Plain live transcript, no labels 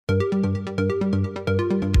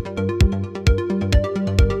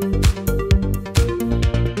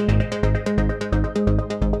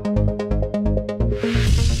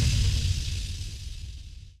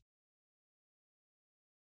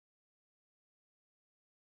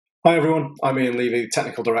Hi everyone, I'm Ian Levy,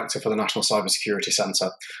 Technical Director for the National Cybersecurity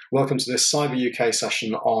Centre. Welcome to this CyberUK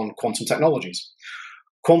session on quantum technologies.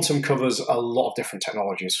 Quantum covers a lot of different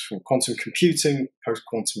technologies, from quantum computing,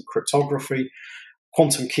 post-quantum cryptography,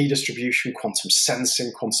 quantum key distribution, quantum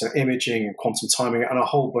sensing, quantum imaging, and quantum timing, and a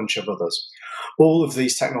whole bunch of others. All of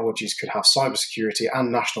these technologies could have cybersecurity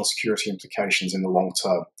and national security implications in the long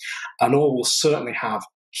term, and all will certainly have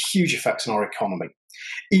huge effects on our economy.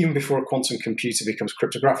 Even before a quantum computer becomes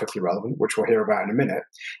cryptographically relevant, which we'll hear about in a minute,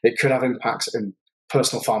 it could have impacts in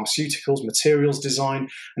personal pharmaceuticals, materials design,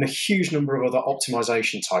 and a huge number of other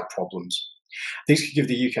optimization type problems. These could give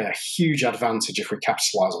the UK a huge advantage if we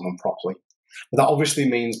capitalise on them properly. But that obviously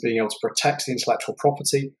means being able to protect the intellectual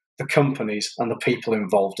property, the companies, and the people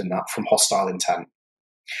involved in that from hostile intent.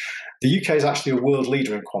 The UK is actually a world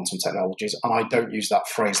leader in quantum technologies, and I don't use that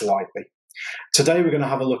phrase lightly. Today, we're going to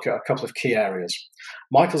have a look at a couple of key areas.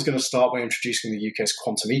 Michael's going to start by introducing the UK's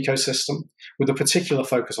quantum ecosystem, with a particular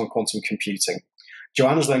focus on quantum computing.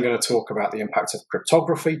 Joanna's then going to talk about the impact of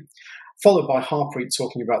cryptography, followed by Harpreet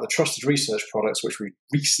talking about the trusted research products which we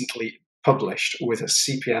recently published with a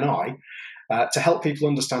CPNI to help people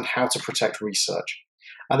understand how to protect research.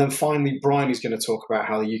 And then finally, Brian is going to talk about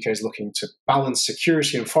how the UK is looking to balance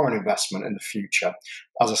security and foreign investment in the future,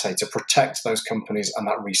 as I say, to protect those companies and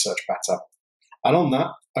that research better. And on that,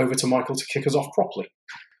 over to Michael to kick us off properly.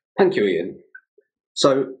 Thank you, Ian.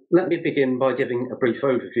 So let me begin by giving a brief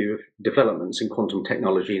overview of developments in quantum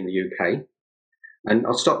technology in the UK. And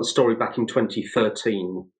I'll start the story back in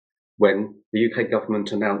 2013, when the UK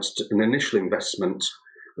government announced an initial investment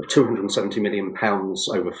of £270 million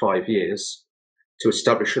over 5 years to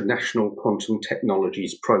establish a National Quantum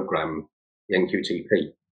Technologies Programme, the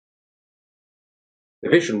NQTP. The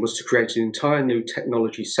vision was to create an entire new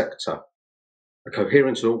technology sector, a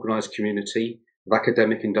coherent and organised community of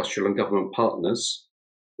academic, industrial and government partners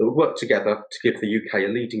that would work together to give the UK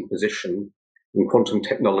a leading position in quantum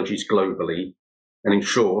technologies globally and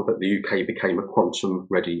ensure that the UK became a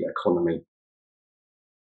quantum-ready economy.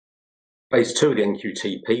 Phase 2 of the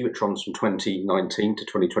NQTP, which runs from 2019 to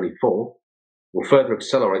 2024, will further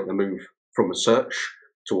accelerate the move from research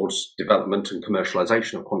towards development and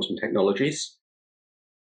commercialisation of quantum technologies.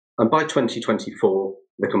 And by 2024,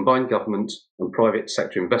 the combined government and private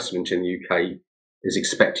sector investment in the UK is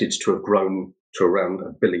expected to have grown to around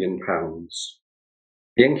 £1 billion.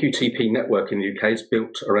 The NQTP network in the UK is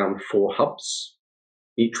built around 4 hubs,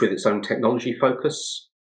 each with its own technology focus,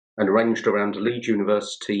 and arranged around a lead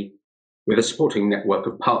university with a supporting network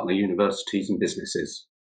of partner universities and businesses.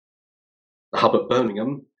 The hub at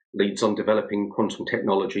Birmingham leads on developing quantum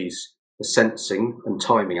technologies for sensing and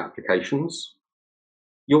timing applications.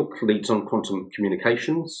 York leads on quantum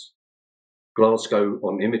communications, Glasgow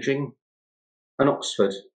on imaging, and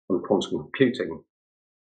Oxford on quantum computing.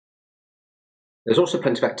 There's also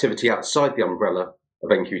plenty of activity outside the umbrella of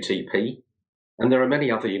NQTP, and there are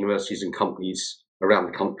many other universities and companies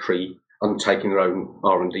around the country undertaking their own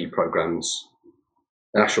R&D programmes.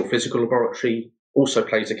 The National Physical Laboratory also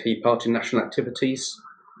plays a key part in national activities,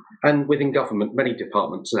 and within government, many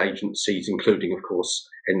departments and agencies, including, of course,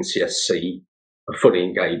 NCSC, are fully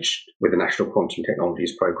engaged with the National Quantum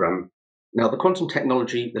Technologies Programme. Now, the quantum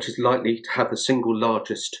technology that is likely to have the single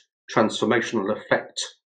largest transformational effect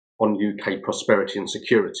on UK prosperity and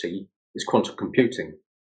security is quantum computing.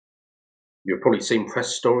 You've probably seen press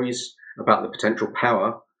stories about the potential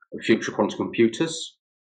power of future quantum computers,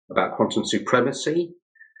 about quantum supremacy,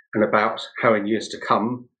 and about how in years to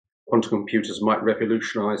come, quantum computers might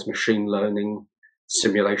revolutionise machine learning,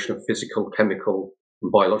 simulation of physical, chemical,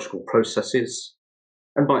 and biological processes,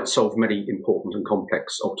 and might solve many important and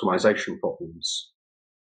complex optimization problems.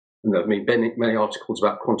 And there have been many articles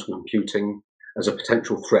about quantum computing as a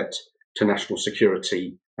potential threat to national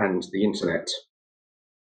security and the internet.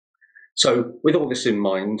 So with all this in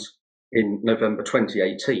mind, in November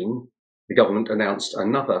 2018, the government announced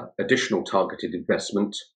another additional targeted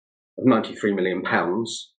investment of £93 million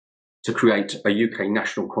to create a UK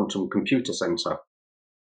National Quantum Computer Centre.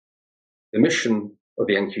 The mission of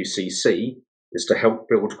the NQCC is to help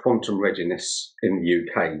build quantum readiness in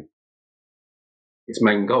the UK. Its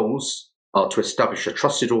main goals are to establish a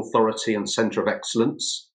trusted authority and centre of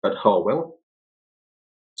excellence at Harwell,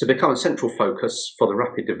 to become a central focus for the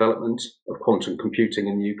rapid development of quantum computing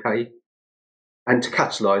in the UK, and to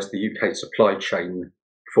catalyse the UK supply chain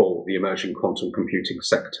for the emerging quantum computing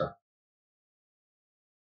sector.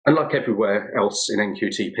 And like everywhere else in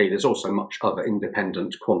NQTP, there's also much other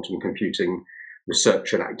independent quantum computing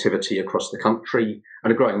research and activity across the country,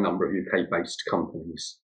 and a growing number of UK-based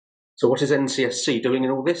companies. So what is NCSC doing in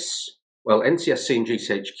all this? Well, NCSC and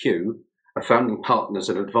GCHQ are founding partners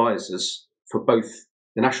and advisors for both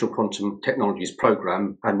the National Quantum Technologies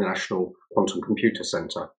Programme and the National Quantum Computer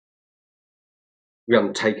Centre. We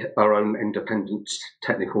undertake our own independent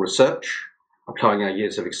technical research, applying our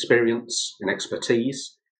years of experience and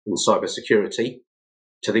expertise in cybersecurity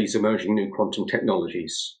to these emerging new quantum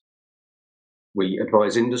technologies. We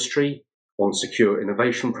advise industry on secure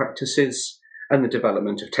innovation practices and the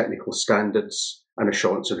development of technical standards and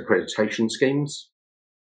assurance of accreditation schemes.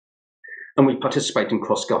 And we participate in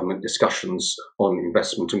cross-government discussions on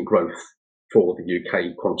investment and growth for the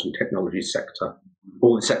UK quantum technology sector.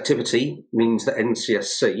 All this activity means that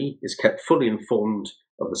NCSC is kept fully informed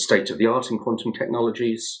of the state of the art in quantum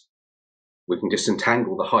technologies. We can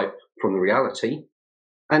disentangle the hype from the reality,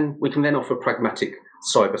 and we can then offer pragmatic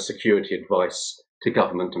cybersecurity advice to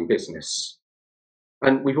government and business.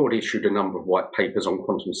 And we've already issued a number of white papers on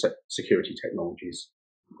quantum security technologies.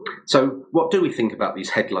 So what do we think about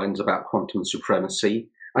these headlines about quantum supremacy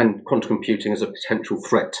and quantum computing as a potential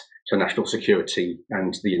threat to national security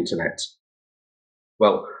and the internet?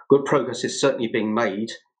 Well, good progress is certainly being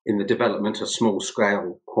made in the development of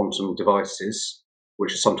small-scale quantum devices,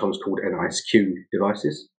 which are sometimes called NISQ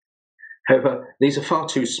devices. However, these are far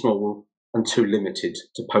too small and too limited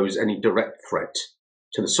to pose any direct threat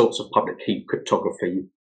to the sorts of public key cryptography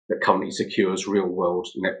that currently secures real-world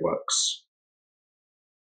networks.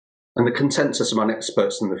 And the consensus among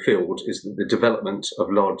experts in the field is that the development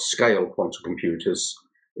of large-scale quantum computers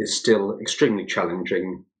is still extremely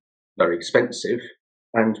challenging, very expensive,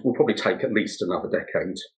 and will probably take at least another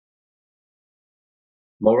decade.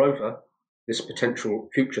 Moreover, this potential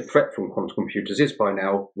future threat from quantum computers is by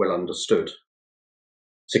now well understood.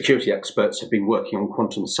 Security experts have been working on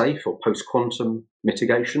quantum safe or post-quantum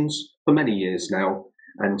mitigations for many years now,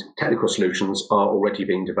 and technical solutions are already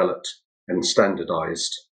being developed and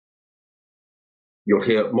standardized. You'll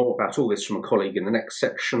hear more about all this from a colleague in the next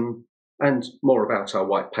section, and more about our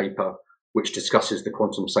white paper, which discusses the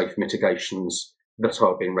quantum safe mitigations that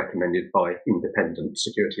are being recommended by independent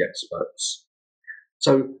security experts.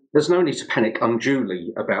 So there's no need to panic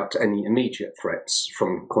unduly about any immediate threats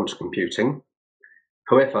from quantum computing.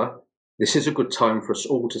 However, this is a good time for us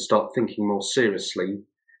all to start thinking more seriously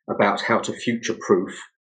about how to future-proof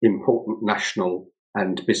important national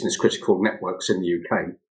and business-critical networks in the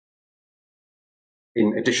UK.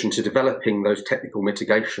 In addition to developing those technical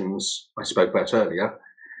mitigations I spoke about earlier,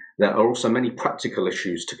 there are also many practical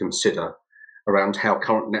issues to consider around how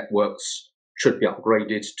current networks should be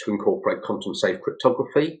upgraded to incorporate quantum-safe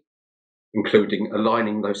cryptography, including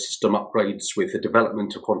aligning those system upgrades with the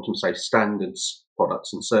development of quantum-safe standards,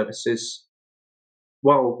 products and services,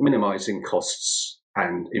 while minimising costs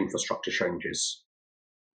and infrastructure changes.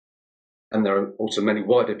 And there are also many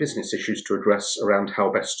wider business issues to address around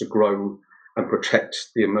how best to grow and protect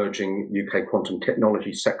the emerging UK quantum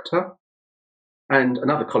technology sector. And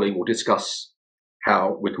another colleague will discuss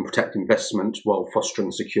how we can protect investment while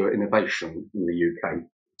fostering secure innovation in the UK.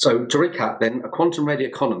 So to recap then, a quantum-ready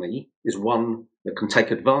economy is one that can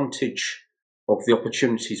take advantage of the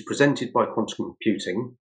opportunities presented by quantum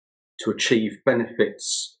computing to achieve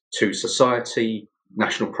benefits to society,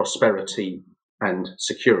 national prosperity and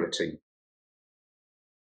security.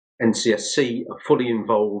 NCSC are fully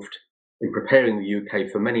involved in preparing the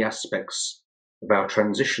UK for many aspects of our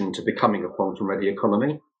transition to becoming a quantum-ready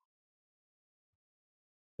economy.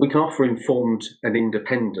 We can offer informed and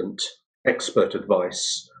independent expert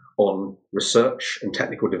advice on research and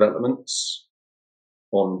technical developments,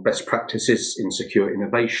 on best practices in secure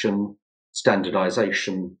innovation,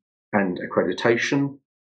 standardization and accreditation,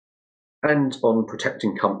 and on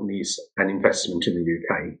protecting companies and investment in the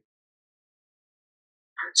UK.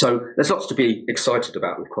 So there's lots to be excited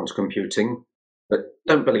about with quantum computing, but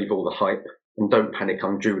don't believe all the hype and don't panic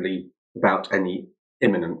unduly about any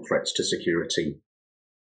imminent threats to security.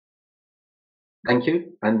 Thank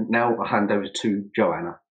you, and now I'll hand over to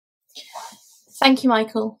Joanna. Thank you,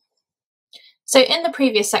 Michael. So in the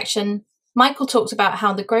previous section, Michael talked about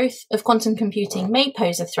how the growth of quantum computing may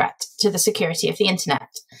pose a threat to the security of the internet.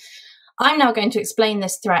 I'm now going to explain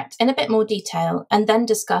this threat in a bit more detail and then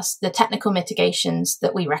discuss the technical mitigations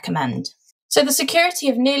that we recommend. So the security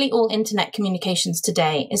of nearly all internet communications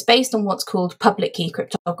today is based on what's called public key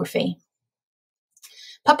cryptography.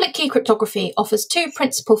 Public key cryptography offers two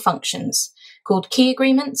principal functions called key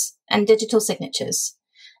agreements and digital signatures.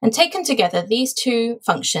 And taken together, these two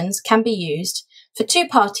functions can be used for two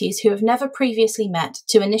parties who have never previously met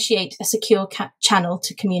to initiate a secure channel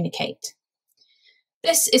to communicate.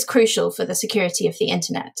 This is crucial for the security of the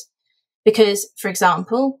internet. Because, for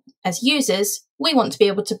example, as users, we want to be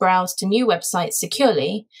able to browse to new websites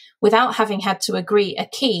securely without having had to agree a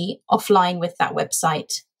key offline with that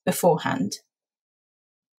website beforehand.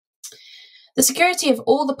 The security of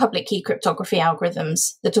all the public key cryptography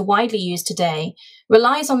algorithms that are widely used today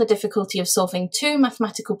relies on the difficulty of solving two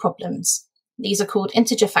mathematical problems. These are called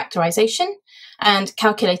integer factorization and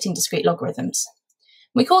calculating discrete logarithms.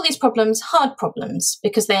 We call these problems hard problems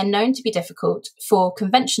because they are known to be difficult for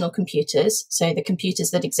conventional computers, so the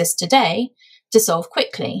computers that exist today, to solve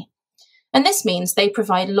quickly. And this means they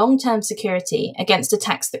provide long-term security against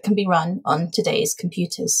attacks that can be run on today's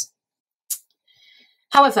computers.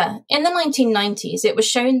 However, in the 1990s, it was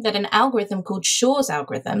shown that an algorithm called Shor's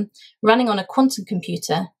algorithm, running on a quantum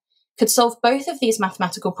computer, could solve both of these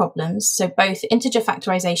mathematical problems, so both integer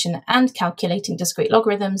factorization and calculating discrete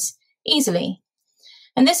logarithms, easily.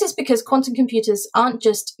 And this is because quantum computers aren't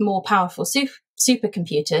just more powerful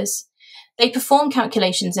supercomputers, they perform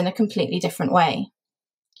calculations in a completely different way.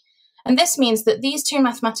 And this means that these two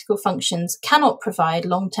mathematical functions cannot provide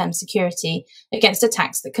long-term security against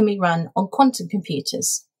attacks that can be run on quantum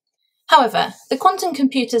computers. However, the quantum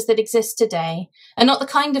computers that exist today are not the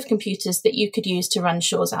kind of computers that you could use to run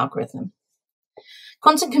Shor's algorithm.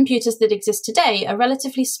 Quantum computers that exist today are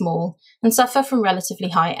relatively small and suffer from relatively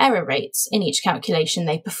high error rates in each calculation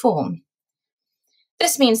they perform.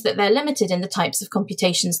 This means that they're limited in the types of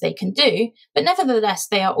computations they can do, but nevertheless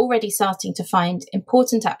they are already starting to find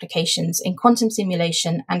important applications in quantum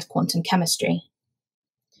simulation and quantum chemistry.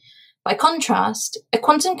 By contrast, a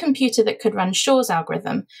quantum computer that could run Shor's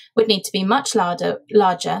algorithm would need to be much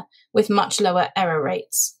larger with much lower error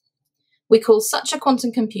rates. We call such a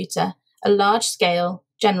quantum computer a large-scale,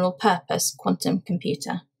 general-purpose quantum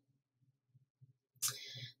computer.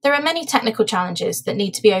 There are many technical challenges that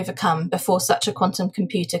need to be overcome before such a quantum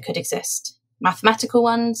computer could exist. Mathematical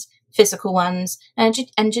ones, physical ones, and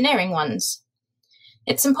engineering ones.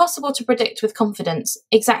 It's impossible to predict with confidence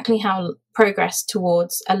exactly how progress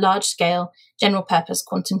towards a large-scale, general-purpose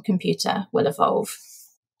quantum computer will evolve.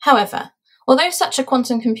 However, although such a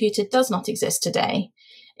quantum computer does not exist today,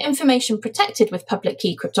 information protected with public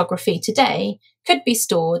key cryptography today could be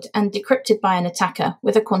stored and decrypted by an attacker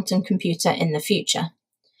with a quantum computer in the future.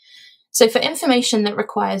 So for information that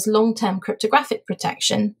requires long-term cryptographic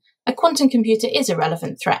protection, a quantum computer is a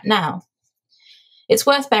relevant threat now. It's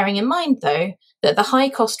worth bearing in mind, though, that the high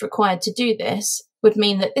cost required to do this would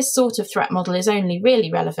mean that this sort of threat model is only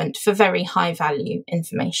really relevant for very high-value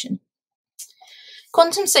information.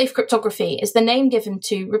 Quantum-safe cryptography is the name given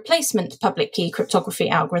to replacement public key cryptography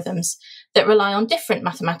algorithms that rely on different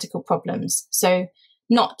mathematical problems, so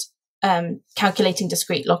not calculating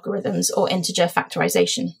discrete logarithms or integer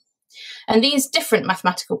factorization. And these different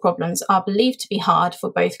mathematical problems are believed to be hard for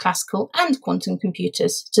both classical and quantum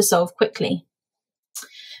computers to solve quickly.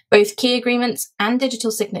 Both key agreements and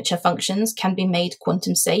digital signature functions can be made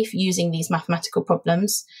quantum safe using these mathematical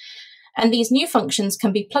problems, and these new functions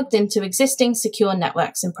can be plugged into existing secure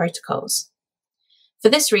networks and protocols. For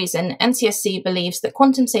this reason, NCSC believes that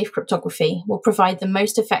quantum safe cryptography will provide the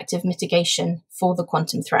most effective mitigation for the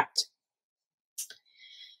quantum threat.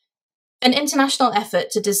 An international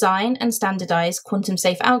effort to design and standardize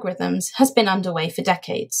quantum-safe algorithms has been underway for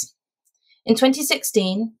decades. In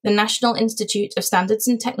 2016, the National Institute of Standards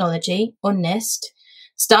and Technology, or NIST,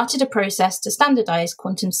 started a process to standardize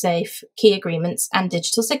quantum-safe key agreements and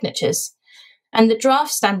digital signatures, and the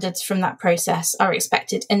draft standards from that process are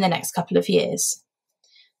expected in the next couple of years.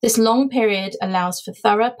 This long period allows for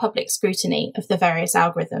thorough public scrutiny of the various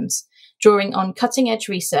algorithms, drawing on cutting-edge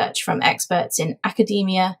research from experts in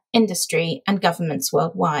academia, industry, and governments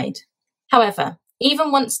worldwide. However,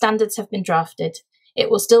 even once standards have been drafted, it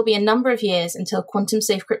will still be a number of years until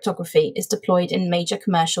quantum-safe cryptography is deployed in major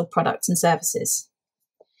commercial products and services.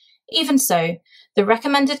 Even so, the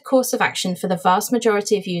recommended course of action for the vast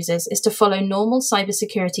majority of users is to follow normal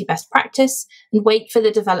cybersecurity best practice and wait for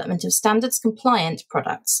the development of standards-compliant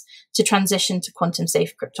products to transition to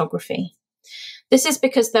quantum-safe cryptography. This is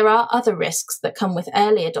because there are other risks that come with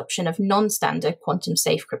early adoption of non-standard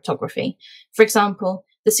quantum-safe cryptography. For example,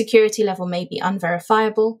 the security level may be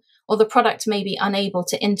unverifiable, or the product may be unable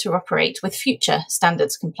to interoperate with future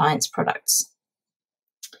standards compliance products.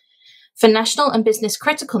 For national and business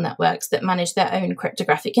critical networks that manage their own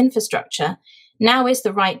cryptographic infrastructure, now is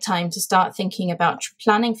the right time to start thinking about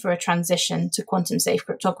planning for a transition to quantum-safe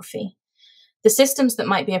cryptography. The systems that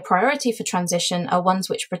might be a priority for transition are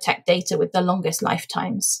ones which protect data with the longest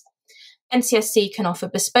lifetimes. NCSC can offer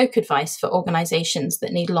bespoke advice for organizations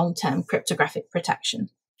that need long-term cryptographic protection.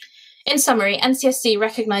 In summary, NCSC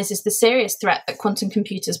recognises the serious threat that quantum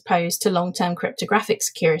computers pose to long-term cryptographic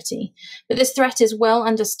security, but this threat is well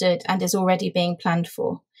understood and is already being planned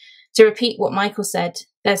for. To repeat what Michael said,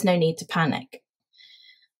 there's no need to panic.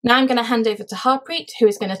 Now I'm going to hand over to Harpreet, who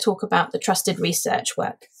is going to talk about the trusted research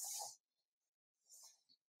work.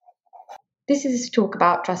 This is a talk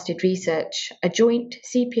about Trusted Research, a joint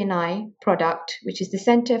CP&I product, which is the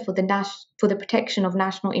Centre for the Protection of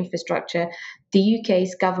National Infrastructure, the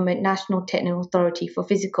UK's Government National Technical Authority for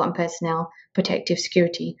Physical and Personnel Protective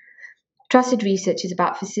Security. Trusted Research is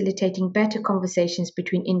about facilitating better conversations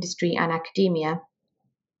between industry and academia.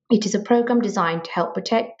 It is a programme designed to help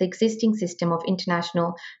protect the existing system of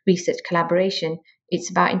international research collaboration.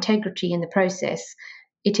 It's about integrity in the process.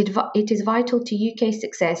 It is vital to UK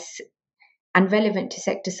success and relevant to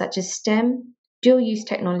sectors such as STEM, dual-use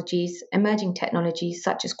technologies, emerging technologies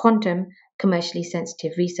such as quantum, commercially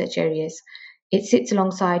sensitive research areas. It sits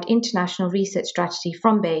alongside International Research Strategy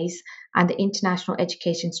from BASE and the International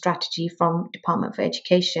Education Strategy from Department for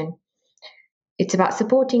Education. It's about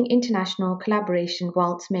supporting international collaboration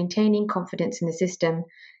whilst maintaining confidence in the system.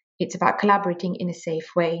 It's about collaborating in a safe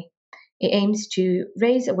way. It aims to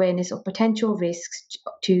raise awareness of potential risks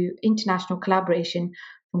to international collaboration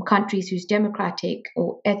from countries whose democratic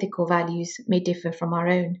or ethical values may differ from our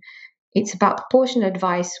own. It's about proportional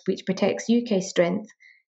advice which protects UK strength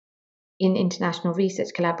in international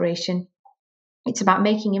research collaboration. It's about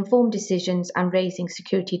making informed decisions and raising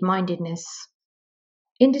security-mindedness.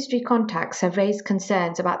 Industry contacts have raised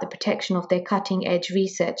concerns about the protection of their cutting-edge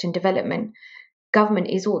research and development. Government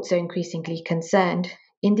is also increasingly concerned.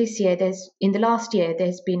 In the last year,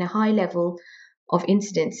 there's been a high level of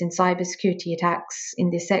incidents in cybersecurity attacks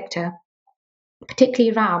in this sector,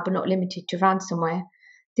 particularly around but not limited to ransomware.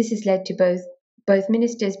 This has led to both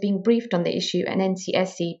ministers being briefed on the issue and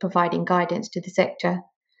NCSC providing guidance to the sector.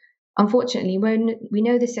 Unfortunately, we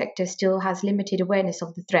know the sector still has limited awareness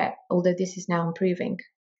of the threat, although this is now improving.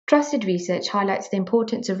 Trusted research highlights the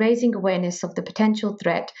importance of raising awareness of the potential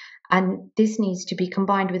threat, and this needs to be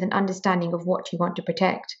combined with an understanding of what you want to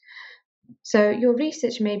protect. So your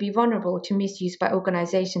research may be vulnerable to misuse by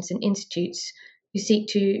organizations and institutes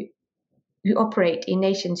who operate in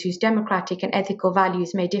nations whose democratic and ethical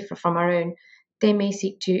values may differ from our own. They may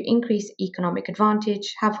seek to increase economic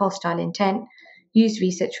advantage, have hostile intent, use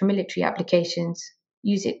research for military applications,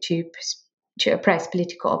 use it to oppress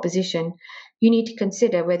political opposition. You need to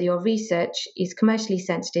consider whether your research is commercially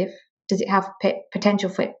sensitive. Does it have potential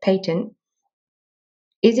for patent?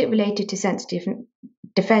 Is it related to sensitive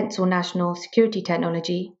defense or national security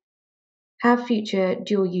technology? Have future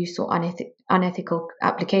dual use or unethical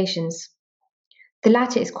applications? The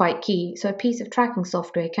latter is quite key, so a piece of tracking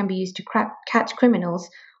software can be used to catch criminals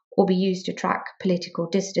or be used to track political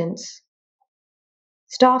dissidents.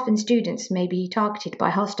 Staff and students may be targeted by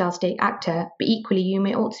a hostile state actor, but equally you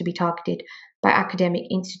may also be targeted by academic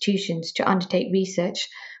institutions to undertake research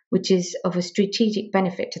which is of a strategic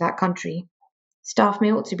benefit to that country. Staff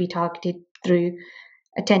may also be targeted through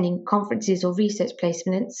attending conferences or research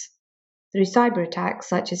placements, through cyber attacks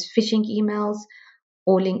such as phishing emails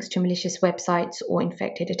or links to malicious websites or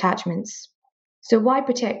infected attachments. So why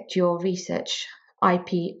protect your research,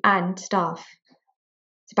 IP, and staff?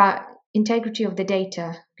 It's about integrity of the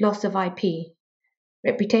data, loss of IP,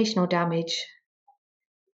 reputational damage.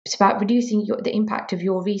 It's about reducing the impact of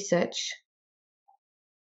your research,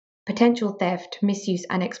 potential theft, misuse,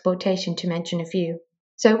 and exploitation, to mention a few.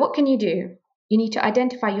 So what can you do? You need to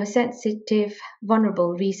identify your sensitive,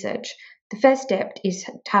 vulnerable research. The first step is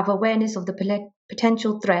to have awareness of the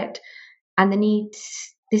potential threat, and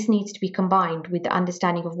this needs to be combined with the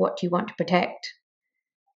understanding of what you want to protect.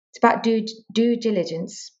 It's about due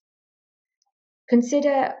diligence.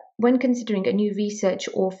 When considering a new research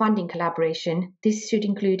or funding collaboration, this should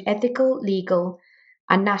include ethical, legal,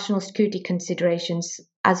 and national security considerations,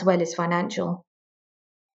 as well as financial.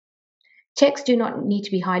 Checks do not need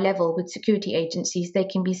to be high level with security agencies, they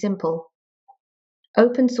can be simple.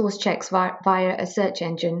 Open source checks via a search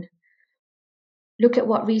engine. Look at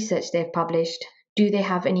what research they've published. Do they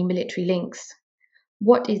have any military links?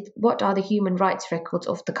 What are the human rights records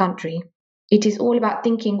of the country? It is all about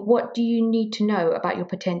thinking, what do you need to know about your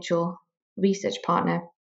potential research partner?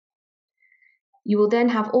 You will then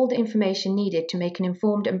have all the information needed to make an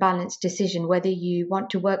informed and balanced decision whether you want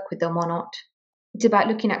to work with them or not. It's about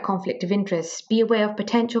looking at conflict of interest. Be aware of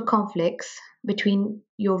potential conflicts between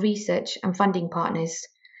your research and funding partners.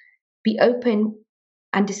 Be open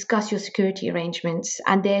and discuss your security arrangements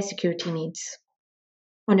and their security needs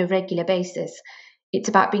on a regular basis. It's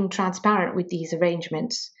about being transparent with these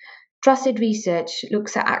arrangements. Trusted research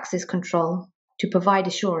looks at access control. to provide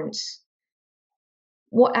assurance.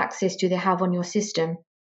 What access do they have on your system?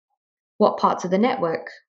 What parts of the network?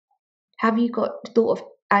 Have you thought of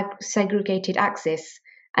segregated access,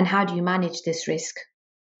 and how do you manage this risk?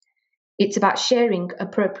 It's about sharing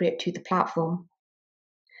appropriate to the platform.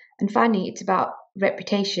 And finally, it's about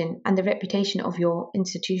reputation and the reputation of your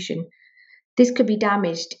institution. This could be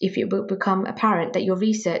damaged if it will become apparent that your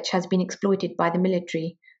research has been exploited by the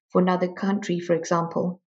military for another country, for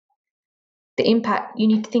example. You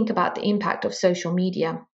need to think about the impact of social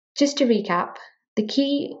media. Just to recap, the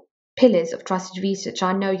key pillars of trusted research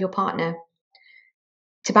are know your partner.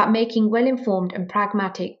 It's about making well-informed and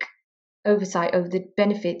pragmatic oversight over the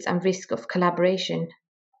benefits and risk of collaboration.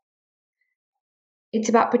 It's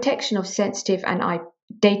about protection of sensitive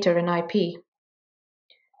data and IP.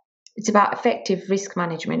 It's about effective risk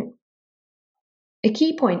management. A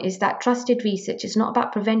key point is that trusted research is not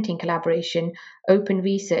about preventing collaboration, open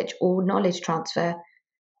research, or knowledge transfer.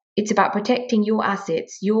 It's about protecting your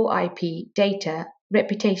assets, your IP, data,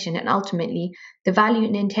 reputation, and ultimately the value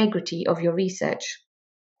and integrity of your research.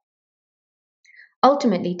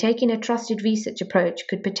 Ultimately, taking a trusted research approach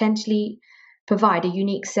could potentially provide a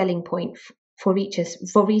unique selling point for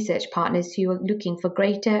research partners who are looking for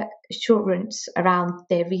greater assurance around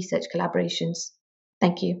their research collaborations.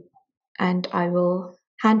 Thank you. And I will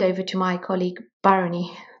hand over to my colleague,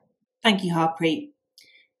 Barony. Thank you, Harpreet.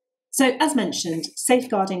 So, as mentioned,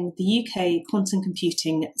 safeguarding the UK quantum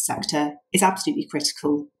computing sector is absolutely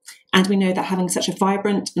critical. And we know that having such a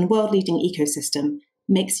vibrant and world-leading ecosystem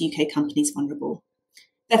makes UK companies vulnerable.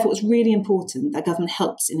 Therefore, it's really important that government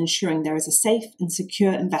helps in ensuring there is a safe and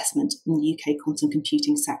secure investment in the UK quantum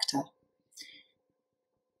computing sector.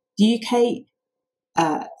 The UK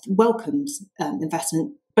welcomes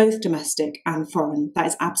investment, both domestic and foreign. That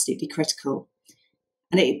is absolutely critical.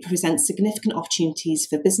 And it presents significant opportunities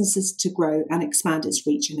for businesses to grow and expand its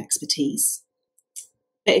reach and expertise.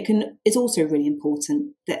 But it's also really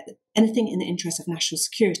important that anything in the interest of national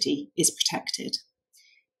security is protected.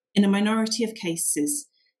 In a minority of cases,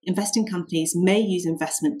 investing companies may use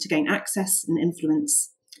investment to gain access and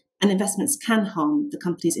influence, and investments can harm the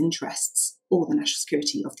company's interests or the national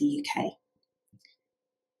security of the UK.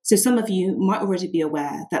 So some of you might already be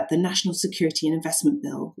aware that the National Security and Investment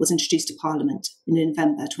Bill was introduced to Parliament in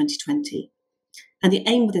November 2020. And the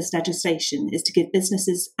aim of this legislation is to give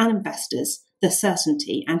businesses and investors the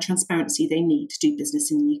certainty and transparency they need to do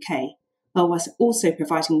business in the UK, while also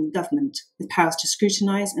providing the government with powers to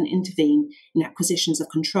scrutinise and intervene in acquisitions of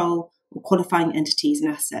control or qualifying entities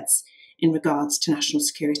and assets in regards to national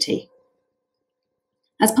security.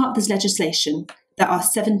 As part of this legislation, there are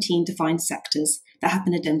 17 defined sectors that have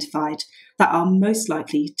been identified that are most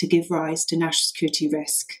likely to give rise to national security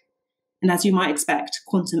risk. And as you might expect,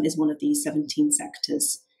 quantum is one of these 17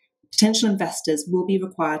 sectors. Potential investors will be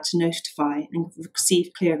required to notify and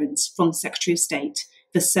receive clearance from the Secretary of State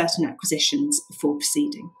for certain acquisitions before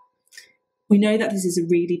proceeding. We know that this is a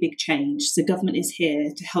really big change, so government is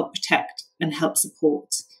here to help protect and help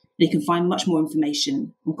support. And you can find much more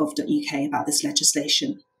information on gov.uk about this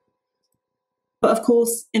legislation. But of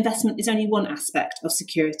course, investment is only one aspect of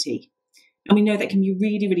security. And we know that can be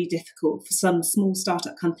really, really difficult for some small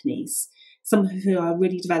startup companies, some who are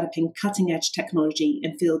really developing cutting-edge technology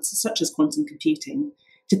in fields such as quantum computing,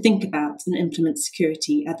 to think about and implement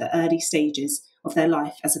security at the early stages of their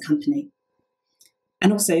life as a company.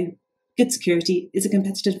 And also, good security is a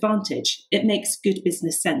competitive advantage. It makes good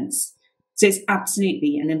business sense. So it's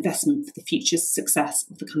absolutely an investment for the future success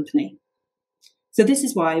of the company. So this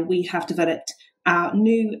is why we have developed our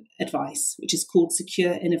new advice, which is called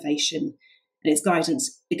Secure Innovation, and its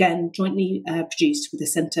guidance, again, jointly produced with the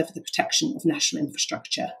Centre for the Protection of National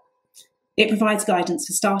Infrastructure. It provides guidance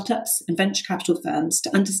for startups and venture capital firms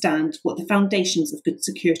to understand what the foundations of good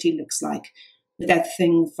security looks like, with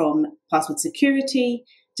everything from password security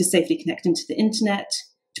to safely connecting to the internet,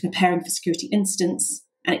 to preparing for security incidents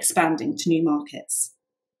and expanding to new markets.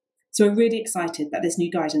 So we're really excited that this new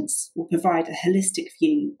guidance will provide a holistic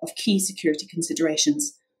view of key security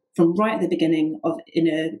considerations from right at the beginning in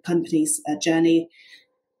a company's journey,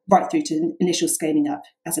 right through to initial scaling up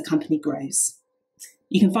as a company grows.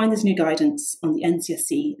 You can find this new guidance on the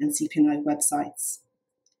NCSC and CPNI websites.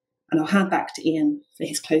 And I'll hand back to Ian for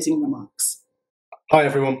his closing remarks. Hi,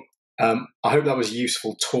 everyone. I hope that was a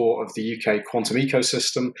useful tour of the UK quantum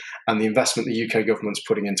ecosystem and the investment the UK government's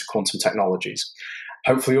putting into quantum technologies.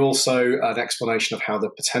 Hopefully also an explanation of how the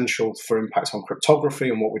potential for impact on cryptography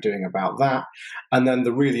and what we're doing about that. And then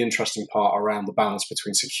the really interesting part around the balance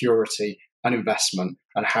between security and investment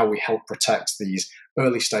and how we help protect these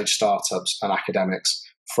early stage startups and academics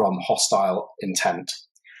from hostile intent.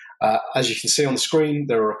 As you can see on the screen,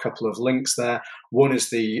 there are a couple of links there. One is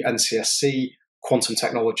the NCSC Quantum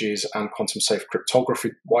Technologies and Quantum Safe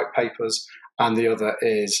Cryptography white papers, and the other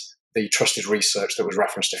is the trusted research that was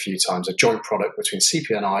referenced a few times, a joint product between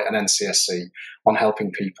CPNI and NCSC on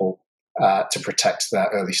helping people to protect their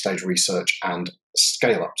early stage research and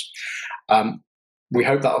scale-ups. We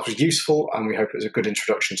hope that was useful, and we hope it was a good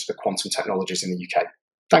introduction to the quantum technologies in the UK.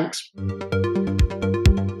 Thanks.